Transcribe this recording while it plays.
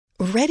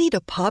Ready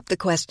to pop the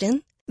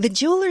question? The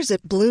jewelers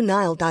at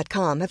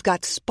BlueNile.com have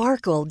got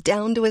sparkle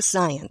down to a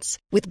science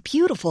with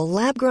beautiful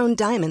lab-grown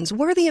diamonds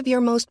worthy of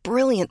your most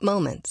brilliant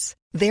moments.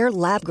 Their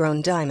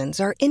lab-grown diamonds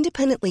are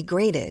independently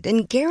graded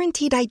and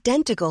guaranteed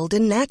identical to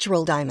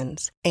natural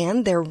diamonds,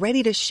 and they're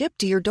ready to ship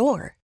to your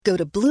door. Go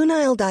to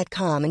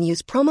BlueNile.com and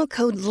use promo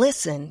code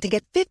LISTEN to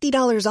get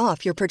 $50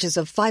 off your purchase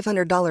of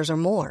 $500 or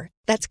more.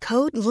 That's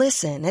code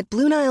LISTEN at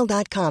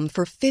BlueNile.com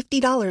for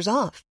 $50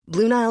 off.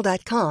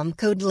 BlueNile.com,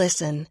 code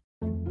LISTEN.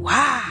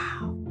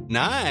 Wow.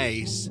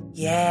 Nice.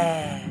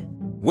 Yeah.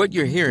 What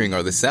you're hearing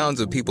are the sounds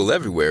of people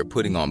everywhere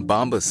putting on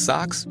Bombas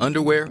socks,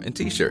 underwear, and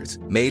T-shirts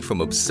made from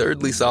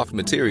absurdly soft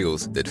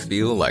materials that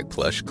feel like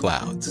plush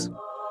clouds.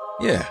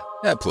 Yeah,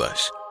 that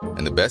plush.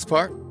 And the best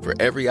part? For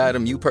every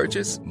item you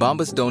purchase,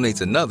 Bombas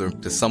donates another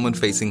to someone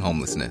facing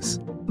homelessness.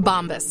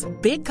 Bombas.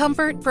 Big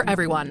comfort for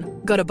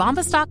everyone. Go to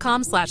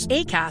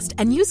bombas.com/ACAST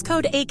and use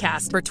code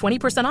ACAST for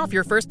 20% off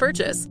your first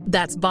purchase.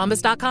 That's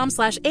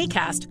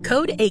bombas.com/ACAST.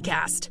 Code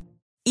ACAST.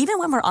 Even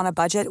when we're on a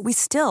budget, we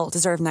still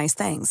deserve nice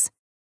things.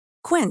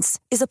 Quince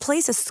is a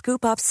place to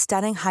scoop up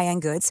stunning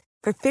high-end goods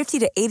for 50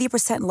 to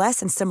 80%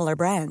 less than similar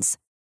brands.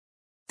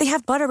 They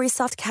have buttery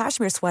soft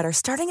cashmere sweaters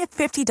starting at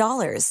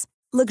 $50,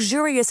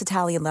 luxurious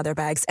Italian leather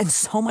bags, and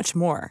so much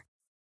more.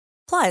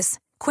 Plus,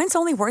 Quince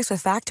only works with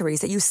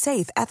factories that use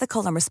safe,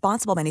 ethical, and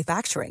responsible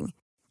manufacturing.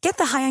 Get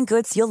the high-end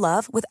goods you'll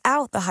love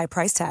without the high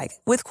price tag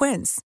with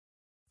Quince.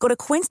 Go to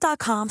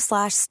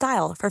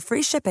quince.com/style for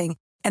free shipping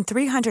and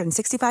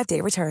 365-day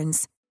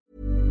returns.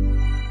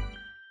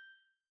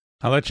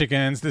 Hello,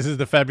 chickens. This is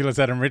the fabulous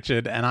Adam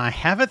Richard, and I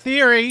have a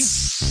theory.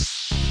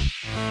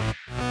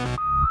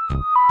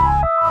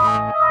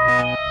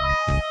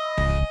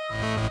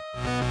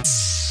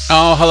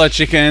 Oh, hello,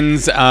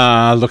 chickens.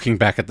 Looking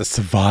back at the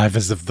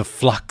survivors of the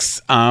flux,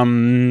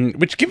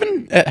 which,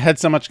 given it had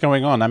so much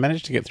going on, I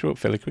managed to get through it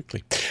fairly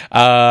quickly.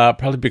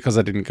 Probably because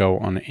I didn't go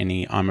on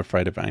any I'm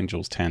Afraid of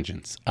Angels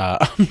tangents.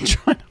 I'm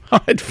trying to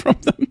hide from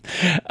them.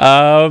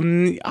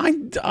 I'm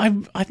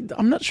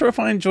not sure if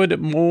I enjoyed it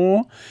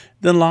more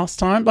than last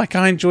time. Like,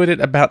 I enjoyed it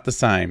about the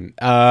same.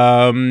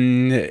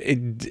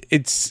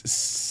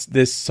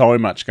 There's so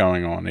much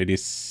going on. It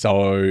is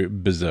so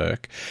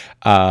berserk.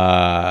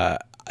 I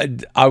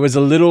was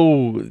a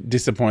little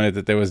disappointed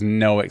that there was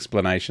no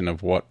explanation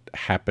of what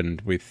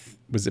happened with,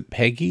 was it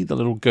Peggy, the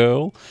little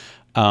girl?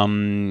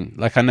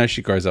 Like, I know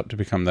she grows up to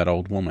become that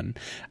old woman.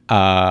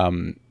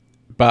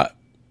 But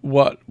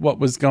what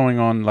was going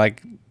on?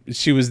 Like,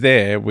 she was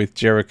there with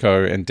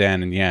Jericho and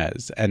Dan and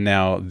Yaz, and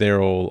now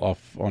they're all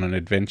off on an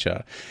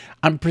adventure.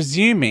 I'm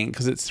presuming,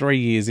 because it's 3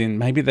 years in,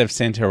 maybe they've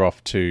sent her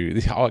off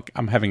to...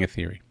 I'm having a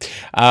theory.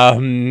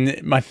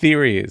 My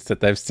theory is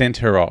that they've sent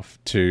her off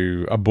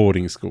to a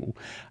boarding school.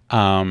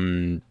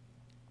 And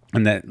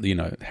that, you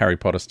know, Harry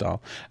Potter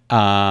style.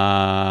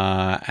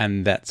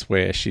 And that's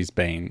where she's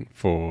been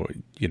for,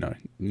 you know,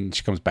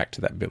 she comes back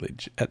to that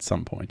village at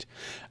some point.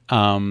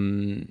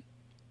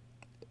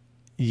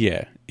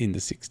 Yeah, in the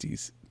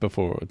 60s,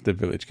 before the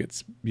village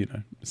gets, you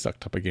know,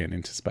 sucked up again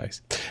into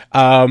space.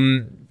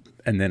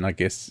 And then I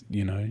guess,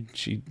 you know,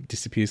 she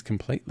disappears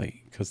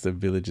completely because the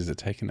villages are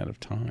taken out of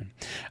time.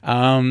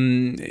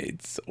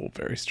 It's all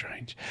very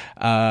strange.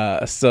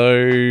 So,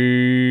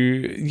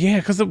 yeah,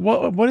 because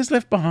what is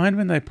left behind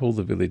when they pull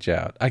the village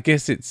out? I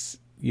guess it's,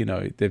 you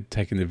know, they've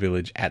taken the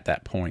village at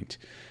that point,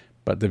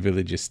 but the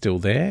village is still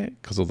there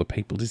because all the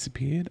people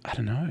disappeared. I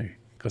don't know,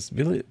 because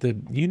the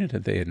unit are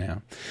there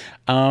now.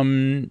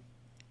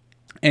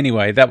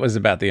 Anyway, that was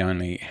about the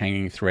only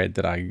hanging thread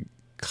that I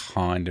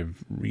kind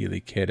of really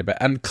cared about.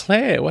 And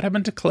Claire, what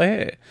happened to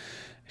Claire?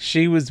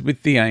 She was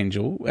with the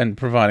angel and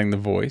providing the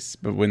voice,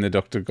 but when the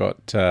doctor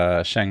got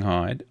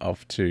shanghaied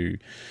off to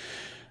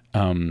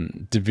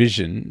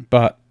Division,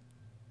 but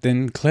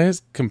then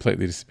Claire's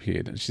completely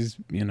disappeared, and she's,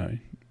 you know,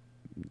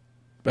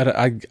 but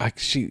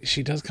she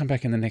does come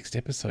back in the next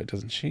episode,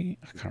 doesn't she?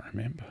 I can't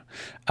remember.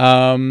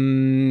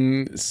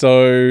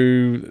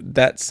 So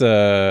that's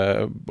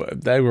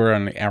they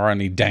were our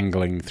only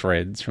dangling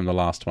threads from the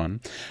last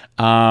one,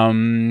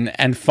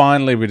 and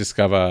finally we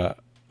discover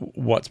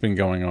what's been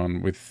going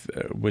on with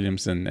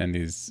Williamson and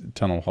his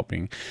tunnel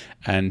hopping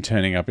and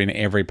turning up in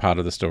every part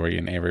of the story,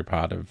 in every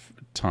part of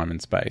time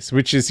and space,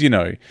 which is, you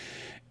know,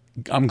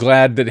 I'm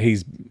glad that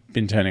he's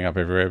been turning up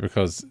everywhere,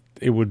 because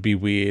it would be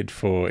weird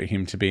for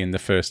him to be in the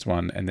first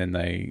one and then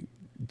they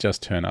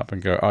just turn up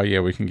and go, oh yeah,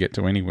 we can get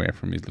to anywhere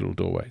from his little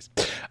doorways.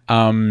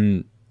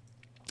 I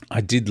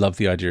did love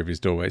the idea of his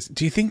doorways.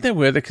 Do you think they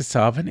were the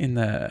Kasavan in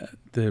the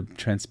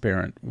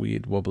transparent,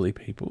 weird, wobbly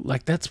people?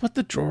 Like, that's what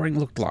the drawing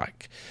looked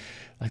like.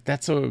 Like,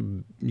 that's a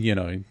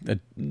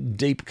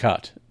deep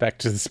cut back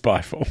to the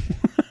Spyfall.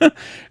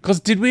 Because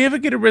did we ever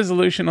get a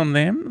resolution on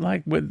them?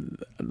 Like,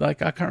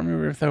 I can't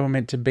remember if they were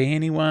meant to be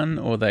anyone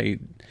or they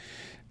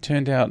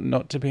turned out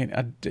not to be.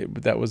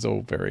 That was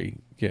all very,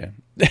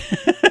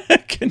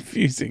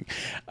 confusing.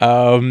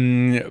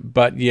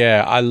 But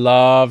yeah, I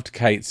loved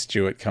Kate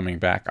Stewart coming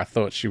back. I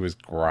thought she was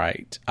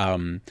great.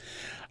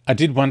 I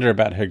did wonder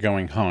about her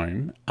going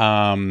home,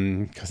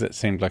 because it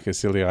seemed like a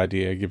silly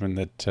idea, given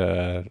that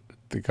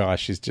the guy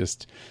she's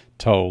just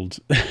told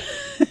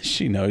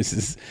she knows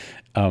is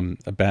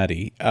a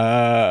baddie,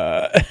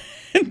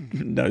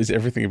 knows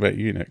everything about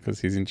UNIT because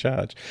he's in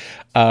charge.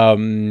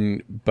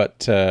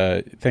 But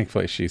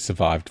thankfully she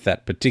survived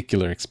that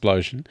particular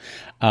explosion,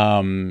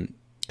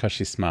 because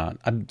she's smart.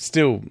 I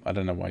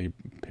don't know why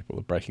people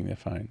are breaking their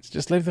phones.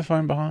 Just leave the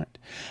phone behind.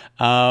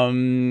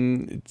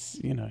 It's,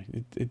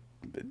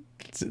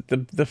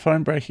 the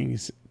phone breaking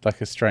is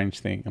like a strange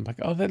thing. I'm like,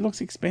 oh, that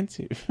looks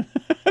expensive.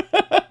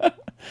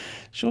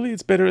 Surely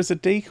it's better as a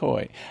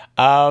decoy.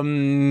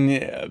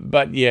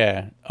 But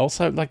yeah,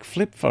 also like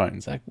flip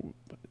phones. Like,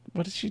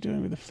 what is she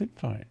doing with a flip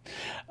phone?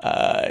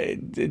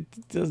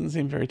 It doesn't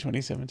seem very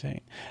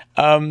 2017.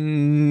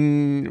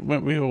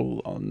 Weren't we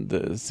all on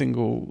the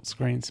single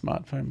screen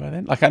smartphone by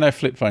then? Like, I know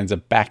flip phones are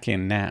back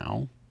in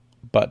now,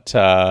 but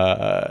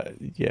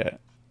yeah.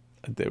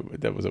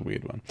 That was a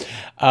weird one.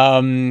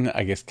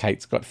 I guess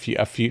Kate's got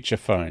a future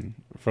phone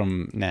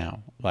from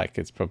now. Like,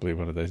 it's probably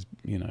one of those,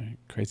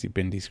 crazy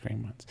bendy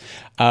screen ones.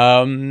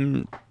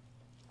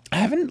 I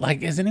haven't,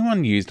 has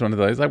anyone used one of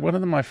those? Like, one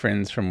of my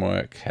friends from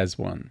work has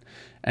one,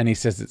 and he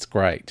says it's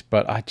great.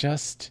 But I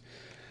don't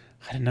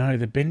know,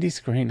 the bendy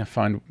screen, I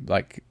find,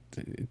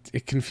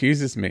 it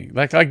confuses me.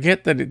 Like, I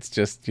get that it's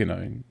just,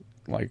 I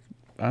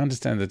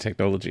understand the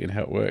technology and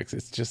how it works.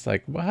 It's just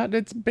like, what?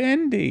 It's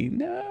bendy.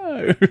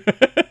 No.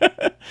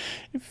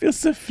 It feels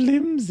so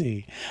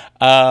flimsy.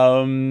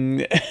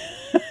 The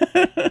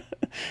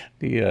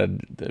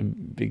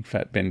big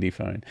fat bendy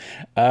phone.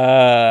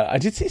 I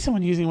did see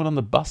someone using one on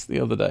the bus the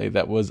other day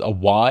that was a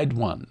wide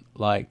one.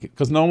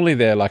 Because normally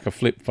they're like a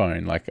flip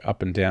phone, like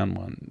up and down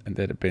one, and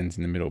then it bends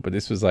in the middle. But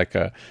this was like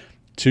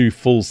two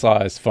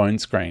full-size phone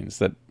screens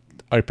that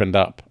opened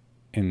up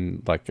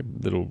in like a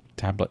little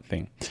tablet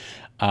thing.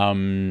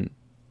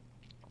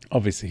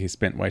 Obviously he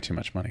spent way too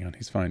much money on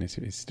his phone.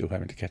 He's still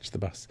having to catch the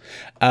bus.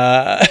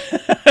 I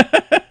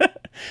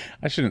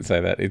shouldn't say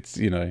that. It's,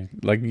 you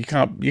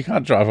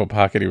can't drive or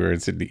park anywhere in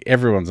Sydney.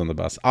 Everyone's on the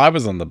bus. I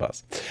was on the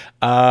bus.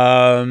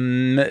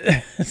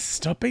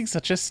 Stop being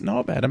such a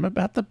snob, Adam,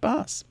 about the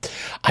bus.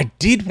 I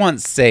did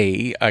once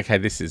see, okay,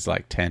 this is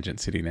like Tangent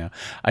City now.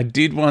 I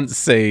did once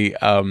see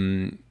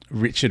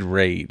Richard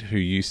Reed, who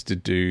used to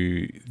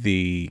do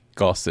the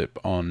gossip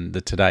on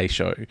the Today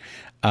Show,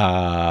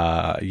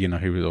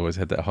 who always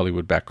had that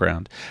Hollywood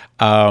background.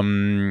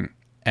 And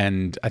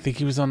I think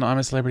he was on I'm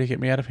a Celebrity, Get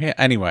Me Out of Here.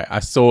 Anyway, I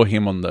saw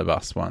him on the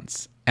bus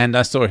once, and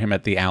I saw him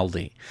at the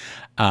Aldi.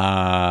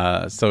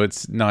 So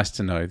it's nice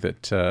to know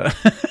that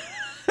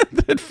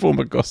that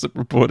former gossip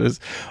reporters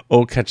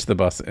all catch the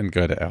bus and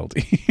go to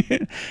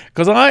Aldi.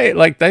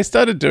 Because they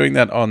started doing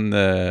that on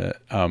the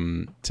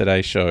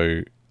Today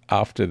Show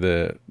after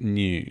the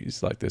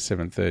news, like the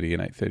 7:30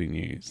 and 8:30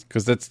 news.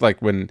 Because that's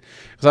because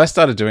I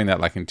started doing that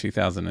like in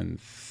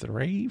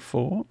 2003,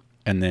 4,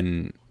 and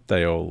then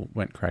they all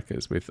went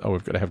crackers with,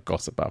 we've got to have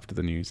gossip after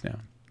the news now.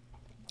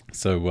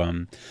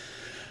 So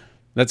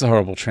that's a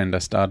horrible trend I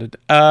started.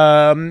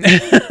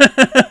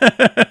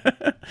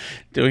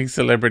 Doing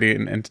celebrity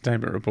and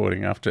entertainment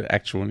reporting after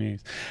actual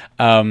news.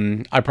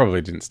 I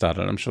probably didn't start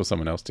it. I'm sure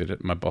someone else did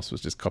it. My boss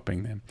was just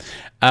copying them.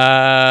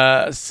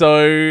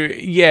 So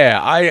yeah,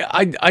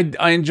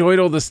 I enjoyed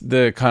all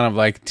the kind of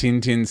like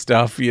Tintin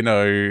stuff, in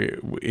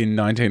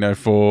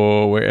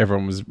 1904, where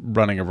everyone was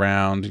running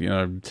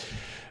around,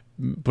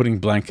 putting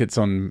blankets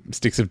on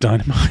sticks of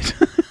dynamite.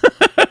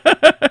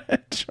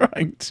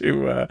 Trying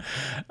to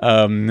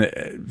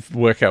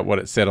work out what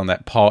it said on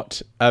that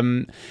pot.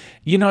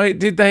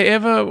 Did they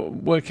ever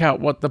work out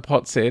what the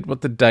pot said,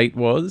 what the date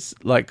was?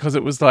 Because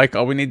it was like,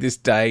 we need this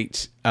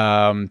date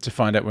to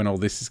find out when all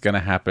this is going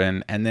to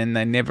happen. And then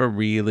they never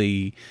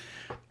really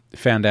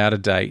found out a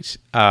date.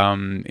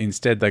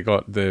 Instead, they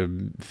got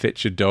the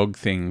fetch a dog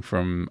thing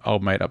from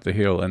Old Mate Up the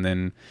Hill and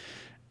then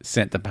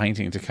sent the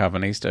painting to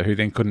Carvanista, who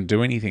then couldn't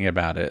do anything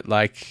about it.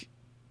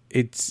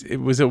 It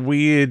was a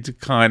weird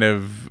kind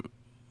of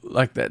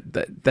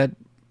that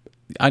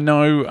I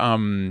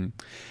know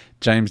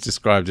James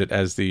described it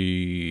as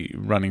the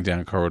Running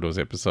Down Corridors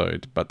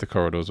episode, but the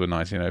corridors were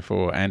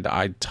 1904, and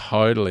I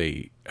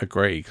totally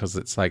agree, because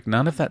it's like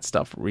none of that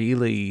stuff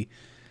really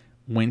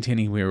went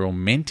anywhere or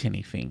meant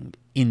anything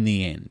in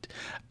the end,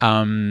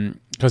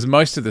 because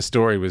most of the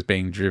story was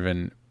being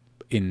driven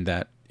in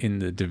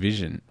the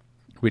division,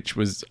 which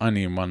was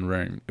only in one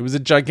room. It was a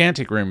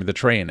gigantic room with a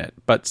tree in it,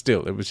 but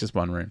still, it was just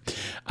one room.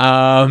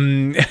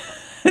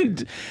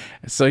 And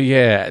so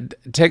yeah,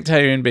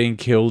 Tecteun being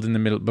killed in the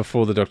middle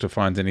before the Doctor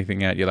finds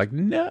anything out, you're like,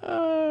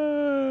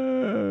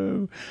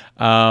 no.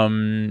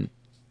 And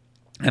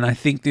I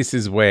think this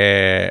is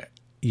where,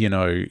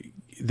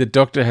 the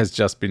Doctor has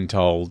just been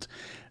told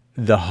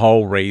the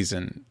whole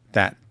reason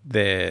that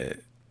the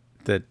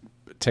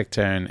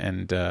Tecteun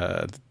and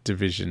the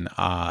Division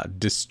are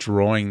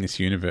destroying this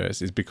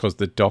universe is because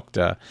the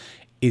Doctor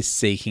is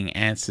seeking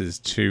answers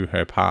to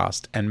her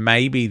past. And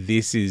maybe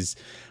this is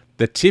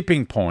the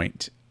tipping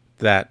point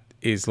that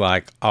is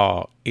like,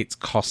 it's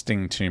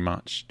costing too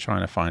much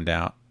trying to find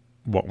out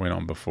what went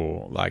on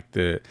before. Like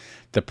the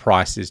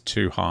price is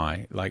too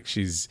high. Like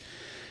she's,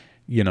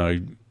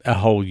 a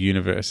whole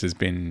universe has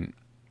been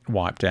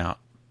wiped out,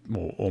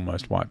 or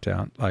almost wiped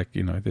out. Like,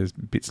 there's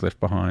bits left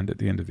behind at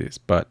the end of this,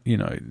 but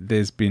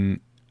there's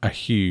been a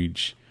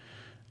huge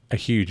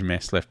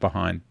mess left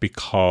behind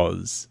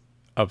because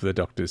of the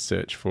Doctor's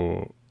search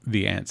for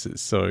the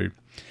answers. So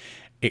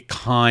it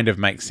kind of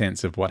makes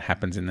sense of what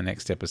happens in the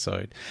next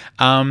episode.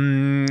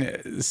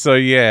 So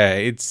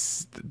yeah,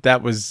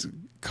 that was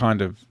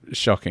kind of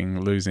shocking,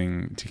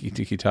 losing Tiki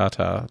Tiki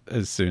Tata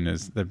as soon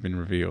as they've been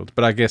revealed.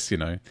 But I guess,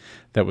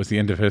 that was the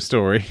end of her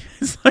story.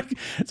 It's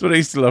what I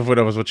used to love when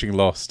I was watching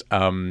Lost.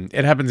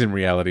 It happens in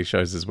reality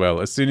shows as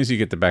well. As soon as you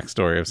get the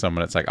backstory of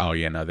someone, it's like, oh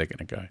yeah, no, they're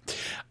going to go.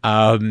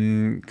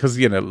 Because,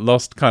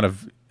 Lost kind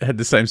of had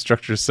the same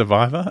structure as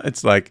Survivor.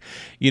 It's like,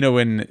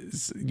 when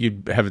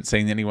you haven't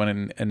seen anyone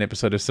in an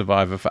episode of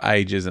Survivor for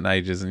ages and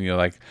ages, and you're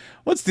like,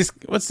 what's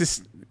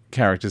this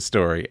character's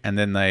story? And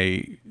then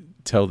they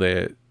tell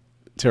their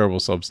terrible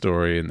sob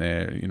story and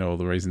their, all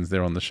the reasons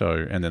they're on the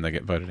show, and then they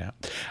get voted out.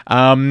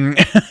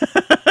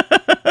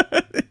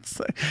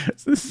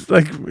 That's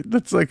like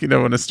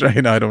on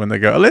Australian Idol when they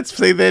go, oh, let's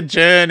see their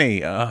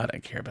journey. Oh, I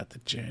don't care about the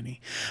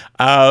journey.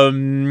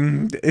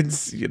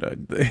 It's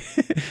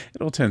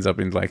it all turns up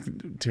in like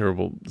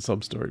terrible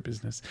sob story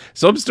business.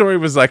 Sob story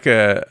was like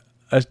a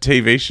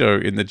TV show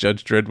in the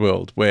Judge Dredd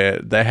world where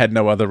they had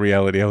no other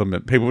reality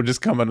element. People would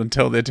just come on and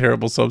tell their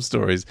terrible sob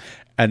stories,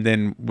 and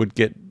then would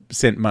get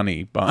sent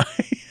money by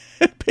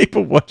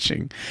people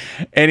watching.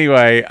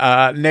 Anyway,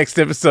 next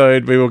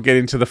episode we will get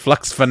into the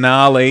Flux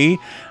finale,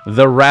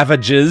 The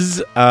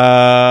Ravagers.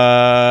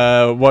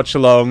 Watch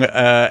along,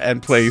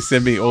 and please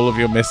send me all of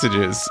your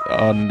messages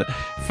on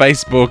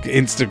Facebook,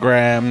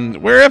 Instagram,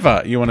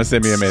 wherever you want to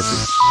send me a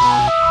message.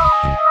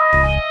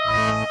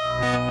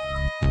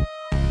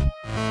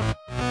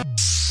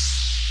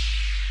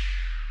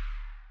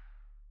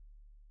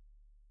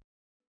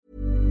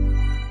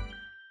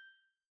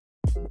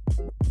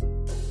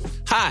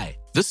 Hi,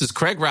 this is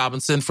Craig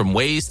Robinson from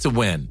Ways to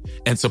Win,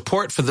 and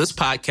support for this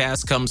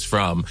podcast comes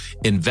from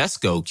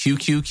Invesco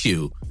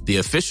QQQ, the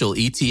official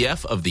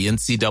ETF of the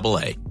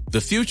NCAA.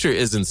 The future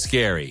isn't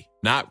scary.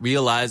 Not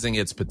realizing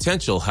its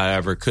potential,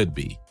 however, could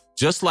be.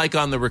 Just like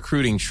on the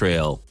recruiting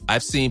trail,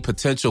 I've seen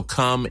potential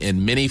come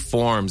in many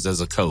forms as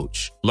a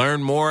coach.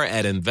 Learn more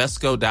at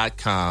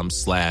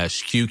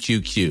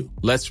Invesco.com/QQQ.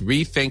 Let's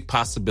rethink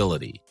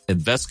possibility.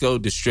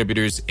 Invesco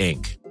Distributors,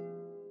 Inc.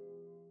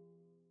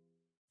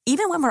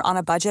 Even when we're on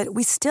a budget,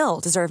 we still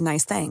deserve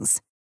nice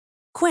things.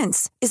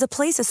 Quince is a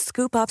place to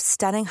scoop up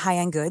stunning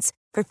high-end goods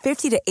for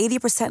 50 to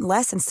 80%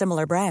 less than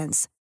similar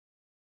brands.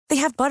 They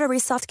have buttery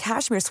soft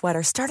cashmere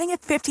sweaters starting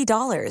at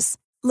 $50,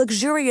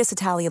 luxurious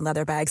Italian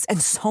leather bags,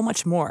 and so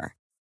much more.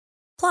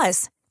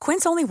 Plus,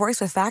 Quince only works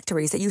with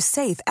factories that use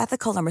safe,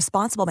 ethical, and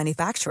responsible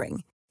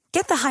manufacturing.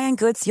 Get the high-end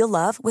goods you'll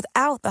love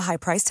without the high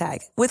price tag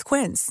with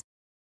Quince.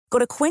 Go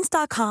to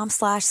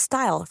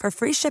quince.com/style for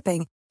free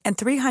shipping and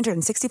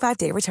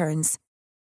 365-day returns.